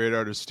borrow, great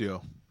artists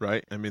steal,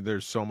 right? I mean,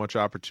 there's so much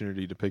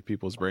opportunity to pick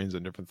people's brains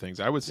on different things.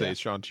 I would say,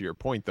 Sean, to your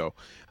point though,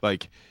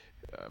 like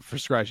for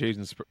Scratch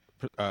Agents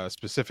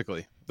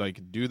specifically,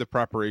 like do the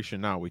preparation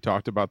now. We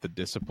talked about the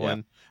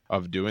discipline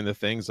of doing the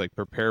things, like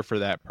prepare for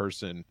that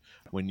person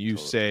when you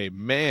say,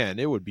 man,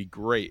 it would be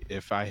great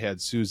if I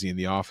had Susie in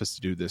the office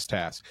to do this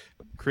task.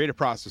 Create a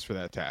process for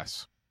that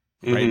task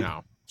right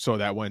now, so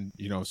that when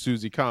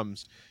Susie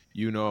comes,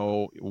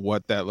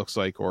 what that looks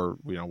like, or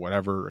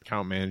whatever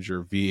account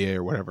manager, VA,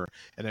 or whatever.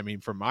 And I mean,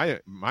 from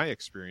my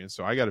experience,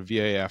 so I got a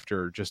VA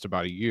after just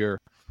about a year,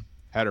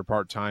 had her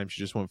part-time,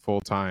 she just went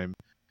full-time.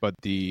 But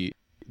the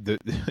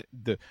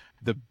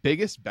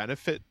biggest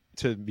benefit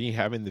to me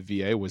having the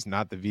VA was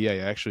not the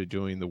VA actually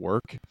doing the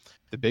work.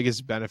 The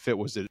biggest benefit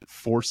was it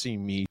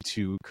forcing me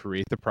to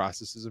create the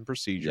processes and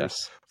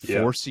procedures,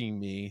 forcing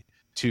me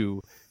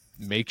to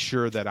make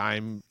sure that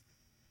I'm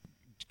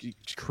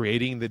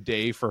creating the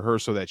day for her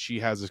so that she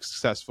has a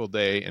successful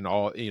day, and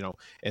all,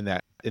 and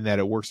that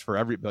it works for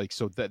everybody.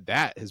 So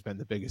that has been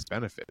the biggest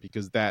benefit,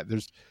 because that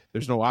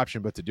there's no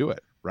option but to do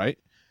it, right?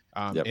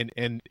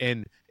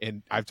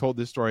 And I've told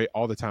this story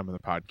all the time on the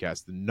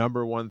podcast. The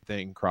number one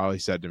thing Crowley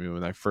said to me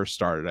when I first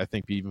started, I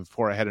think even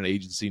before I had an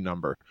agency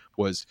number,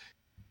 was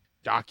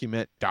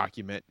document. I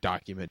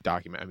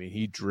mean,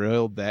 he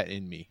drilled that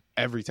in me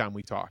every time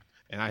we talk.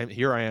 And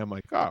here I am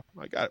like, oh,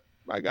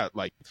 I got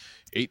like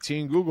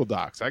 18 Google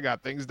Docs. I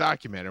got things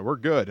documented. We're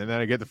good. And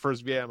then I get the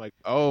first VA. I'm like,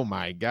 oh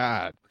my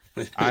God,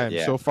 I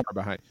am so far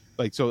behind.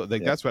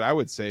 That's what I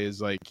would say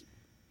is like,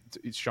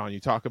 Sean, you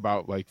talk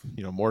about like,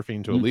 morphing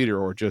into a leader,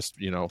 or just,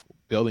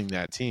 building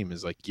that team,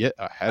 is like, get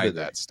ahead of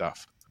that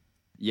stuff.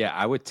 Yeah.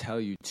 I would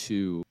tell you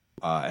too.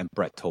 And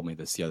Brett told me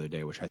this the other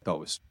day, which I thought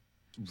was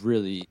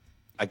really,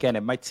 again,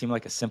 it might seem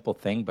like a simple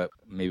thing, but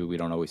maybe we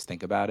don't always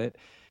think about it,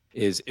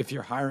 is if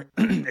you're hiring,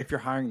 if you're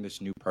hiring this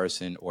new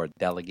person or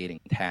delegating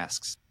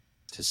tasks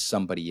to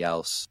somebody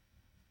else,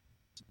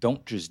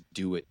 don't just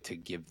do it to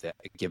give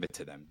it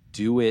to them.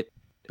 Do it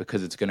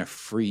because it's going to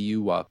free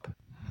you up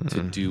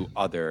to do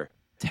other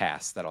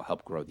tasks that'll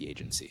help grow the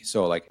agency.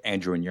 So like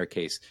Andrew, in your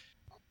case,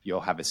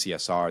 you'll have a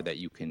CSR that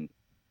you can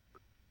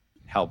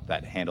help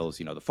that handles,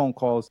 the phone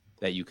calls,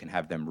 that you can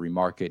have them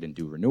remarket and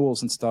do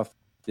renewals and stuff.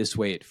 This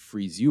way it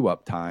frees you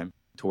up time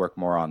to work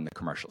more on the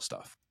commercial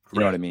stuff. You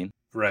know what I mean?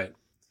 Right.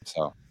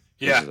 So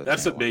yeah,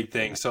 that's a big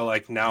thing. So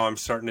like now I'm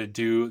starting to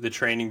do the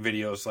training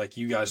videos like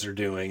you guys are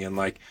doing, and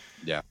like,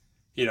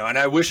 and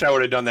I wish I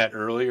would have done that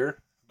earlier,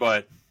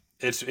 but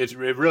it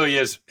really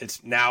is.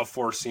 It's now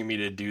forcing me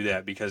to do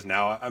that because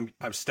now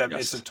I'm stepping.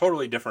 It's a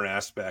totally different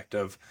aspect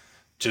of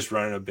just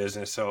running a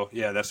business. So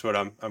yeah, that's what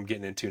I'm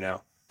getting into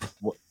now.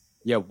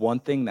 Yeah. One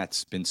thing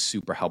that's been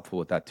super helpful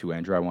with that too,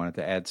 Andrew, I wanted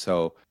to add.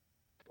 So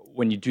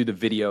when you do the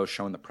video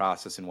showing the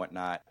process and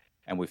whatnot,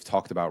 and we've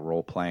talked about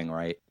role playing,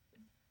 right?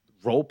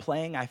 Role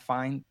playing, I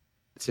find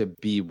to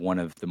be one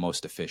of the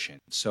most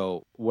efficient.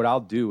 So what I'll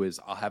do is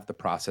I'll have the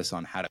process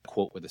on how to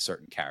quote with a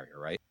certain carrier,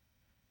 right?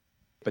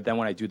 But then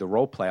when I do the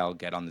role play, I'll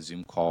get on the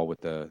Zoom call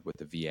with the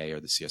VA or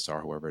the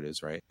CSR, whoever it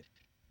is, right?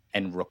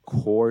 And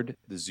record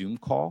the Zoom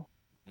call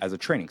as a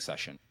training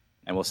session.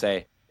 And we'll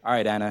say, all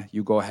right, Anna,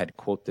 you go ahead,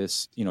 quote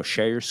this,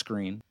 share your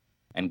screen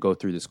and go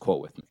through this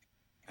quote with me.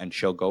 And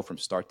she'll go from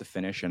start to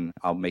finish, and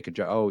I'll make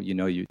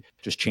you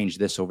just change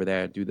this over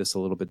there, do this a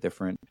little bit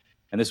different.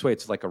 And this way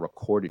it's like a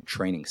recorded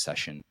training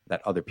session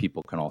that other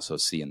people can also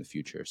see in the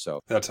future. So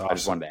that's awesome. I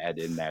just wanted to add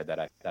in there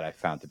that I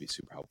found to be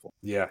super helpful.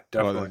 Yeah,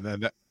 definitely.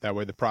 Well, that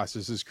way the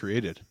process is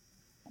created.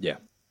 Yeah.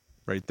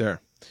 Right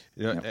there.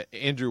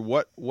 Andrew,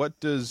 what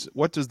does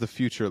the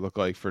future look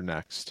like for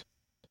Next?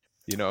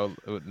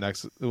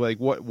 Next, like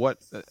what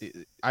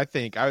I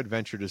think I would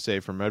venture to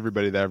say from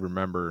everybody that I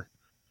remember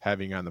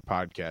having on the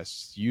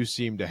podcast, you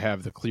seem to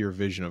have the clear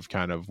vision of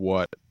kind of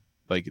what,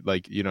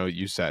 like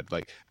you said,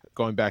 like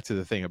going back to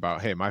the thing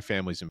about, hey, my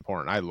family's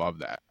important. I love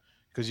that.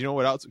 Because you know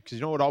what else?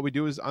 Because what all we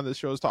do is on this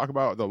show is talk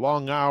about the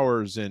long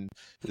hours and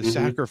the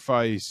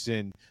sacrifice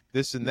and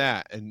this and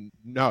that. And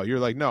no, you're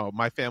like, no,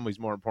 my family's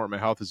more important. My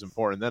health is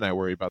important. Then I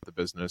worry about the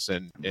business.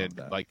 And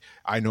like,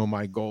 I know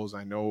my goals.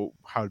 I know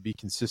how to be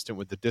consistent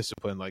with the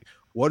discipline. Like,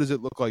 what does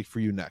it look like for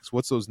you next?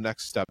 What's those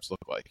next steps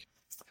look like?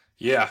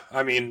 Yeah.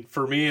 I mean,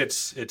 for me,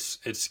 it's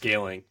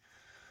scaling.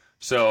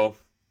 So,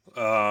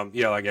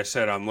 like I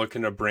said, I'm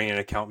looking to bring an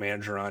account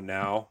manager on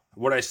now.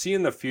 What I see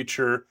in the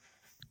future,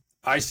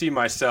 I see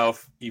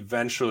myself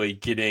eventually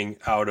getting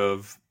out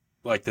of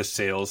like the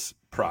sales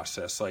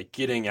process, like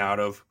getting out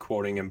of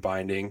quoting and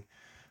binding,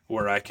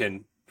 where I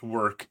can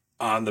work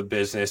on the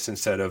business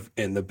instead of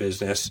in the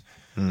business,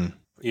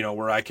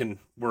 where I can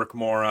work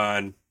more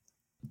on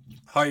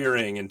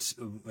hiring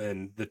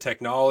and the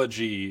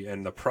technology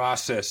and the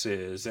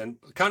processes and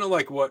kind of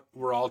like what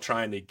we're all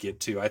trying to get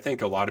to. I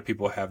think a lot of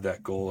people have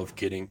that goal of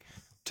getting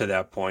to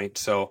that point.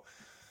 So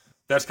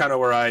that's kind of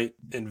where I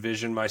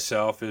envision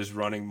myself, is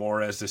running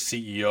more as the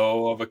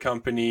CEO of a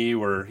company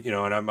where,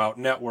 and I'm out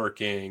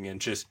networking and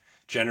just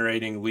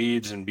generating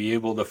leads and be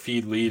able to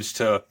feed leads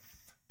to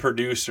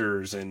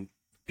producers and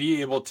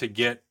be able to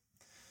get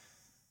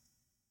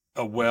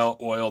a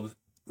well-oiled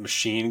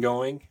machine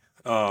going.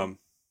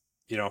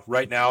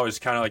 Right now is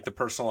kind of like the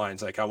personal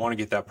lines. Like I want to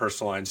get that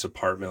personal lines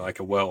department like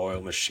a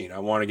well-oiled machine. I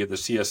want to get the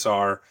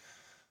CSR,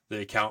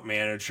 the account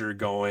manager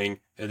going,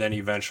 and then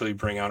eventually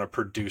bring on a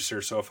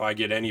producer. So if I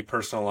get any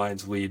personal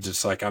lines leads,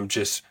 it's like I'm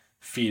just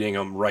feeding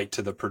them right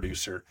to the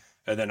producer.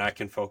 And then I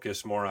can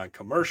focus more on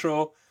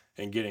commercial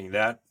and getting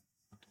that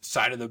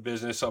side of the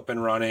business up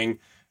and running,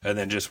 and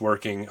then just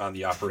working on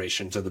the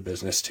operations of the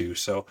business too.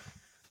 So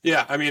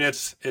yeah, I mean,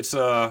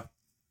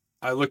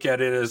 I look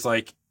at it as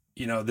like,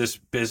 this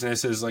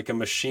business is like a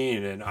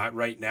machine, and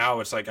right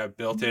now it's like I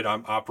built it,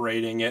 I'm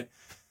operating it,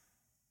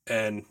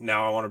 and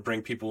now I want to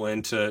bring people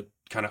in to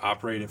kind of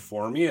operate it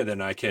for me, and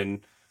then I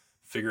can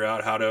figure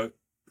out how to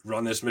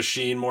run this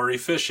machine more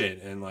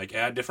efficient and like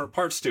add different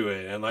parts to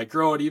it and like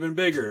grow it even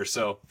bigger.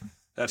 So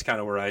that's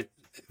kind of where I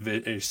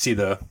see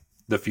the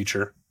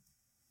future.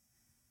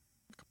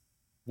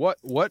 What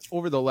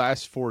over the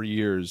last 4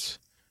 years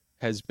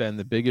has been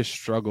the biggest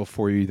struggle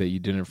for you that you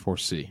didn't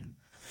foresee?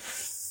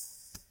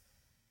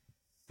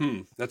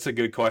 That's a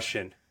good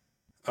question.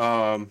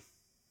 Yeah,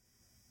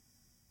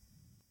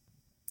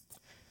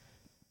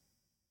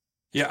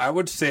 I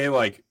would say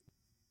like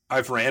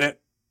I've ran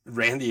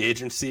the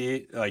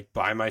agency like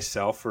by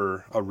myself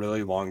for a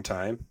really long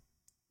time.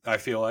 I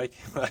feel like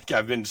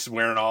I've been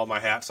wearing all my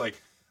hats.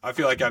 Like I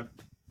feel like I've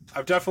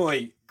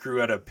definitely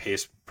grew at a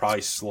pace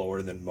probably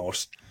slower than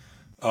most.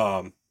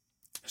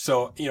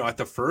 So, at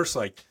the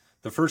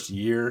first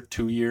year,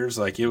 2 years,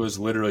 like it was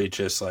literally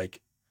just like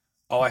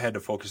all I had to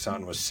focus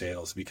on was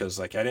sales, because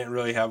like I didn't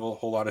really have a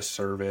whole lot of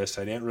service.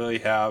 I didn't really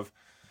have,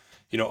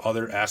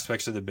 other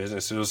aspects of the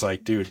business. It was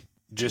like, dude,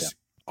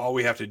 all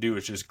we have to do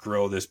is just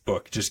grow this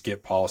book, just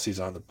get policies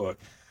on the book.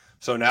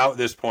 So now at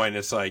this point,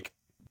 it's like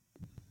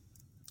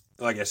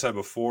I said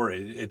before,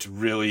 it's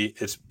really,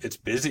 it's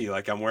busy.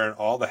 Like I'm wearing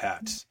all the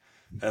hats,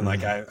 and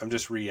like I'm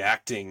just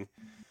reacting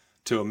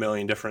to a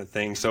million different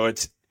things. So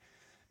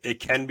it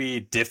can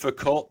be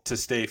difficult to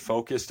stay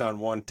focused on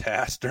one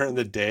task during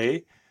the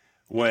day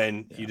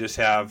when you just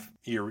have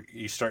you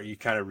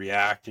kind of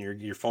react, and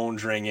your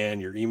phone's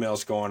ringing, your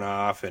email's going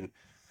off. And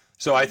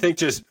So I think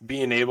just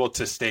being able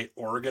to stay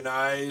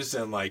organized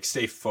and like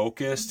stay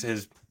focused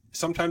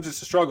sometimes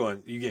it's a struggle,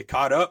 and you get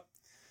caught up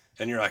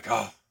and you're like,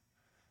 oh,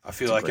 I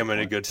feel like I'm in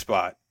a good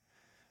spot.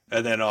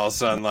 And then all of a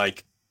sudden,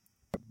 like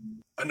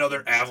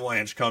another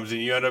avalanche comes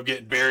and you end up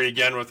getting buried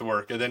again with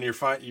work. And then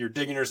you're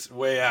digging your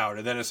way out.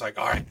 And then it's like,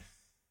 all right,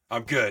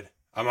 I'm good.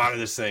 I'm out of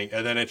this thing.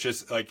 And then it's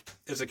just like,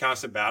 it's a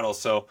constant battle.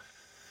 So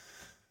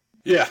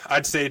yeah,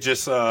 I'd say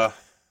just,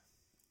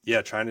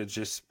 trying to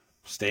just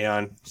stay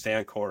on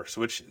course,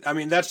 which, I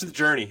mean, that's the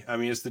journey. I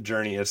mean, it's the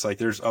journey. It's like,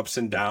 there's ups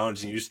and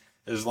downs, and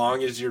as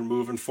long as you're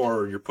moving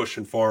forward, you're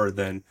pushing forward,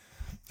 then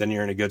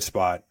you're in a good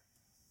spot.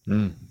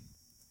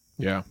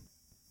 Yeah.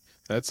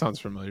 That sounds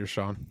familiar,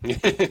 Sean.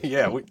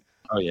 Yeah.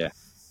 Oh yeah.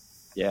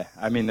 Yeah.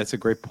 I mean, that's a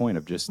great point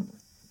of just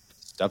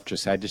stuff.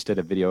 I just did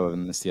a video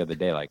on this the other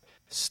day. Like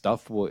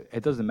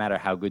it doesn't matter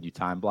how good you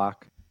time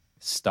block,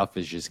 stuff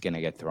is just going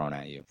to get thrown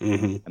at you.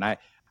 Mm-hmm. And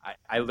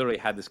I literally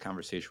had this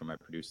conversation with my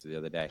producer the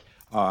other day.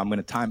 Oh, I'm going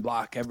to time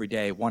block every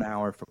day, 1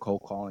 hour for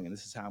cold calling, and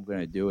this is how I'm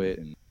going to do it.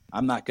 And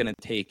I'm not going to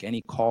take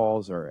any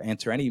calls or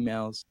answer any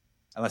emails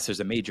unless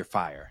there's a major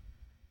fire.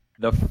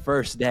 The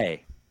first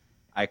day,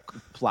 I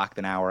blocked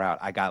an hour out.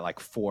 I got like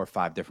 4 or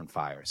 5 different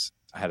fires.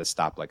 I had to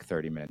stop like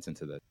 30 minutes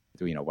into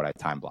what I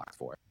time blocked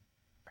for.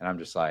 And I'm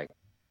just like,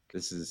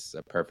 this is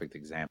a perfect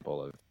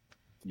example of,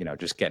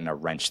 just getting a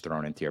wrench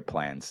thrown into your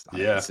plans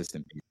on a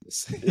consistent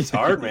basis. It's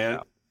hard,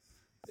 man.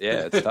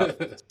 Yeah, it's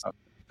tough. It's tough.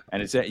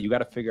 And you got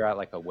to figure out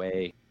like a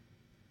way.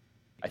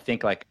 I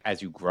think like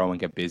as you grow and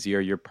get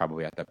busier, you're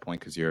probably at that point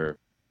because you're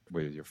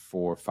 4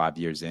 or 5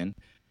 years in,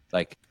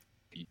 like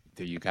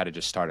you got to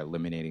just start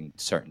eliminating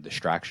certain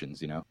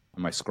distractions. Am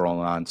I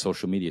scrolling on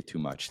social media too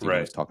much? Steve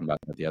was talking about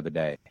that the other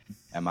day.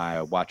 Am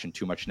I watching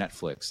too much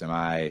Netflix? Am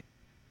I,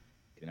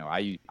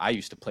 I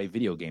used to play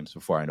video games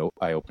before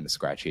I opened a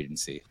scratch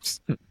agency.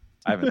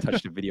 I haven't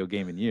touched a video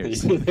game in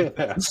years.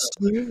 Yeah.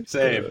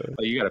 Same.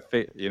 But you got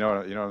to you know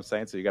what I'm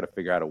saying? So you got to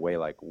figure out a way,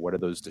 like, what are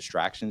those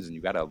distractions, and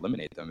you got to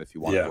eliminate them if you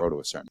want to grow to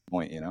a certain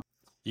point,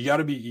 You got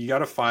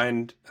to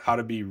find how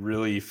to be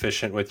really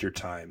efficient with your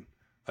time.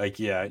 Like,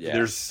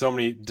 there's so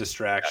many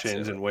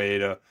distractions and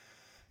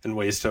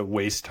ways to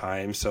waste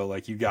time. So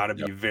like, you got to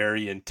be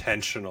very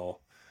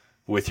intentional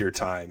with your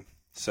time.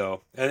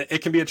 So, and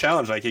it can be a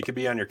challenge. Like, it could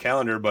be on your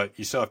calendar, but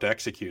you still have to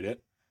execute it.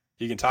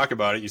 You can talk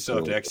about it, you still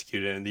have to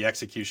execute it, and the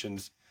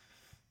executions,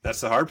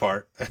 that's the hard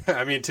part.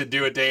 I mean, to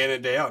do it day in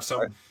and day out.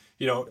 So,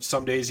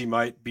 some days you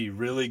might be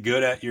really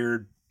good at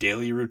your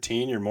daily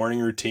routine, your morning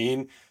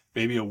routine,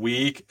 maybe a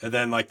week, and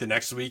then like the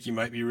next week you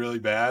might be really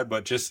bad,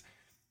 but just,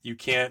 you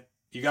got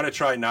to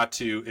try not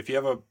to, if you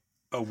have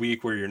a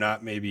week where you're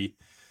not maybe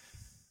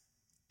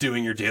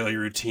doing your daily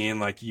routine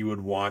like you would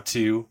want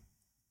to,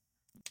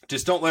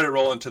 just don't let it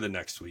roll into the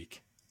next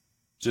week.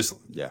 Just,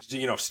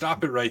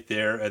 stop it right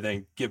there and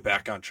then get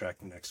back on track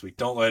the next week.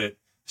 Don't let it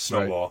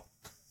snowball.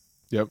 Right.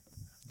 Yep.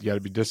 You got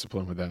to be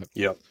disciplined with that.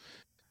 Yep.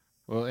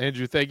 Well,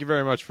 Andrew, thank you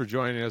very much for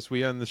joining us.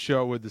 We end the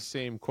show with the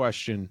same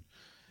question.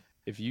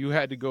 If you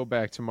had to go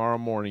back tomorrow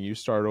morning, you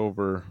start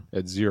over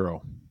at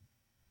 0.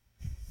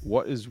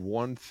 What is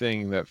one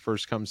thing that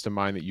first comes to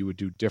mind that you would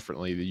do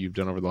differently that you've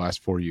done over the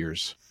last 4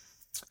 years?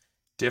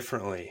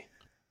 Differently.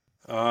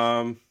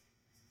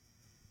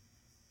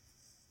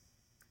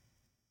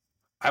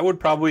 I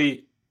would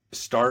probably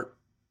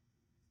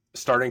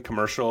starting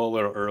commercial a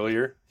little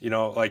earlier,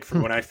 like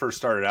when I first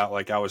started out,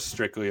 like I was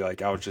strictly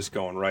like, I was just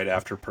going right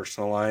after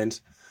personal lines.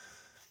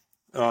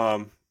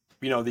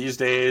 These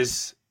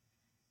days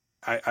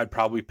I'd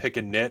probably pick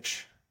a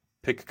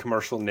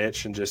commercial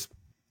niche and just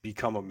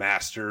become a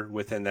master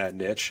within that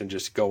niche and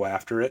just go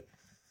after it.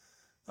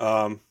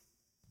 I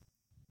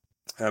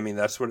mean,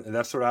 that's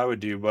what I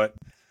would do, but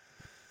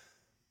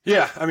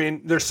yeah, I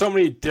mean, there's so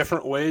many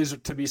different ways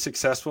to be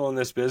successful in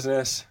this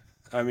business.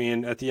 I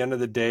mean, at the end of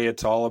the day,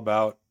 it's all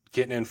about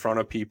getting in front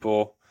of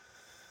people,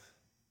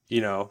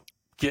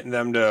 getting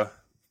them to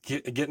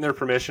getting their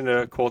permission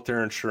to quote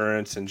their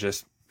insurance and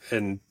just,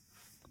 and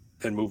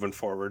moving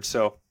forward.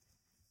 So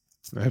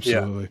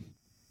absolutely. Yeah.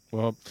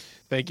 Well,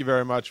 thank you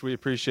very much. We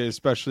appreciate it,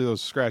 especially those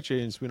scratch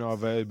agents. We know how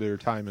valuable your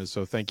time is.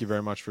 So thank you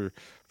very much for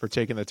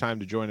taking the time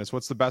to join us.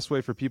 What's the best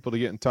way for people to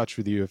get in touch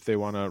with you if they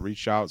want to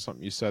reach out,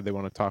 something you said they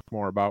want to talk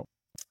more about?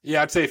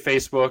 Yeah, I'd say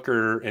Facebook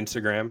or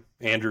Instagram,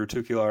 Andrew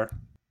Tuquilar.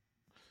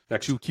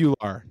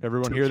 Tuquilar.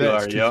 Everyone hear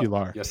that? It's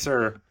Tuquilar. Yep. Yes,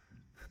 sir.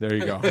 There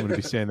you go. I'm going to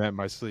be saying that in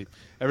my sleep.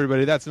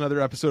 Everybody, that's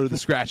another episode of the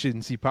Scratch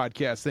Agency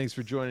Podcast. Thanks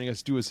for joining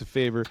us. Do us a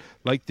favor.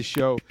 Like the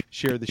show,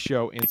 share the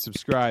show, and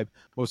subscribe.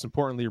 Most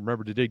importantly,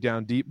 remember to dig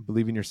down deep and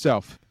believe in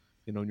yourself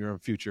and own your own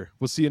future.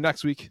 We'll see you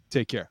next week.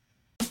 Take care.